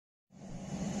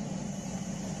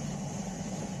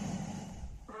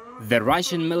The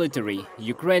Russian military,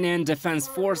 Ukrainian defense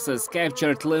forces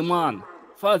captured Lyman.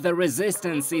 Further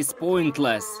resistance is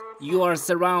pointless. You are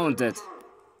surrounded.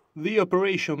 The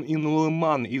operation in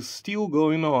Lyman is still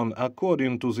going on.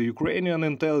 According to the Ukrainian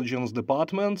intelligence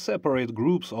department, separate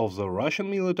groups of the Russian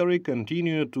military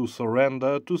continue to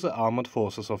surrender to the armed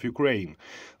forces of Ukraine.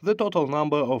 The total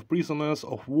number of prisoners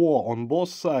of war on both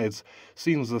sides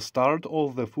since the start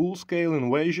of the full-scale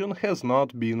invasion has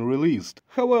not been released.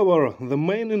 However, the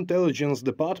main intelligence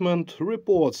department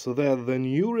reports that the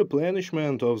new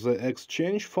replenishment of the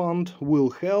exchange fund will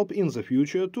help in the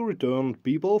future to return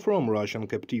people from Russian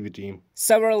captivity.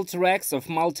 Several tracks of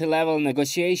multi-level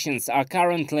negotiations are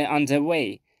currently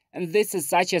underway, and this is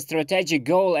such a strategic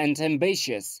goal and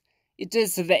ambitious. It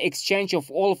is the exchange of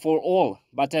all for all,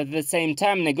 but at the same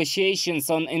time negotiations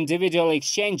on individual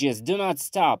exchanges do not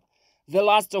stop, the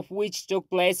last of which took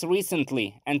place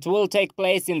recently and will take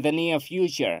place in the near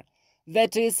future.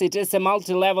 That is, it is a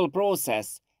multi-level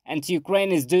process, and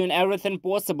Ukraine is doing everything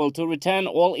possible to return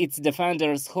all its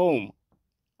defenders home.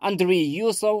 Andriy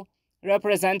Yusov,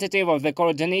 representative of the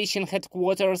coordination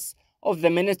headquarters of the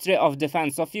Ministry of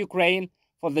Defense of Ukraine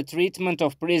for the treatment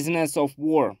of prisoners of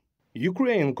war.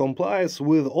 Ukraine complies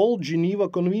with all Geneva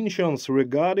Conventions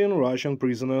regarding Russian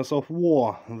prisoners of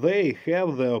war. They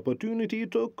have the opportunity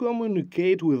to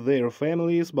communicate with their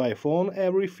families by phone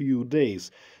every few days.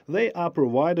 They are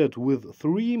provided with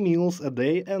 3 meals a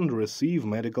day and receive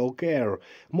medical care.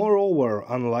 Moreover,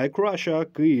 unlike Russia,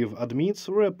 Kyiv admits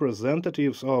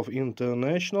representatives of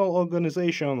international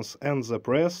organizations and the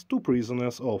press to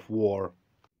prisoners of war.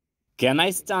 Can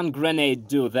a stun grenade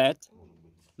do that?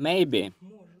 Maybe.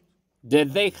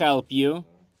 Did they help you?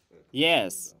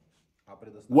 Yes.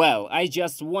 Well, I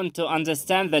just want to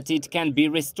understand that it can be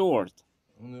restored.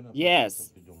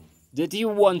 Yes. Did you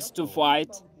want to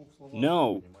fight?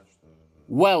 No.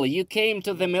 Well, you came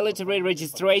to the military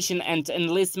registration and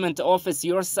enlistment office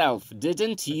yourself,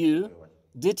 didn't you?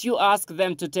 Did you ask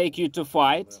them to take you to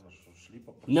fight?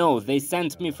 No, they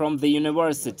sent me from the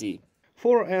university.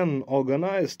 For an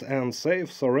organized and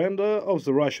safe surrender of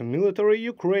the Russian military,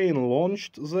 Ukraine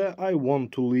launched the I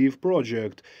Want to Leave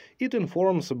project. It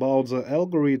informs about the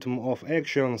algorithm of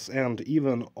actions and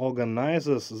even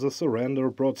organizes the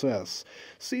surrender process.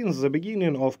 Since the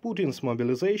beginning of Putin's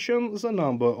mobilization, the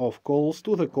number of calls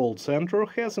to the call center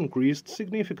has increased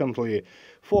significantly.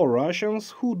 For Russians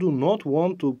who do not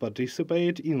want to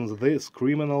participate in this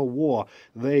criminal war,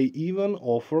 they even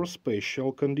offer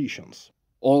special conditions.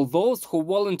 All those who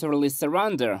voluntarily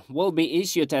surrender will be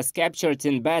issued as captured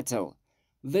in battle.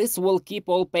 This will keep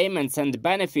all payments and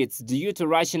benefits due to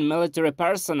Russian military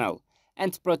personnel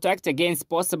and protect against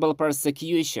possible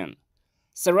persecution.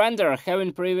 Surrender,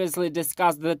 having previously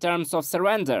discussed the terms of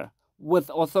surrender with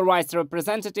authorized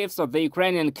representatives of the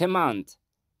Ukrainian command.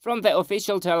 From the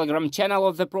official Telegram channel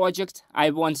of the project, I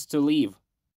Want to Leave.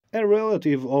 A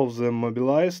relative of the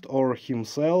mobilized or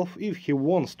himself, if he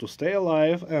wants to stay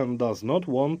alive and does not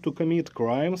want to commit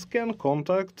crimes, can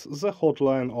contact the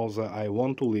hotline of the I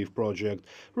Want to Leave project.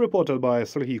 Reported by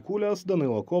Serhiy Kulyas,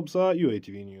 Danilo Kobza,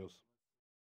 UATV News.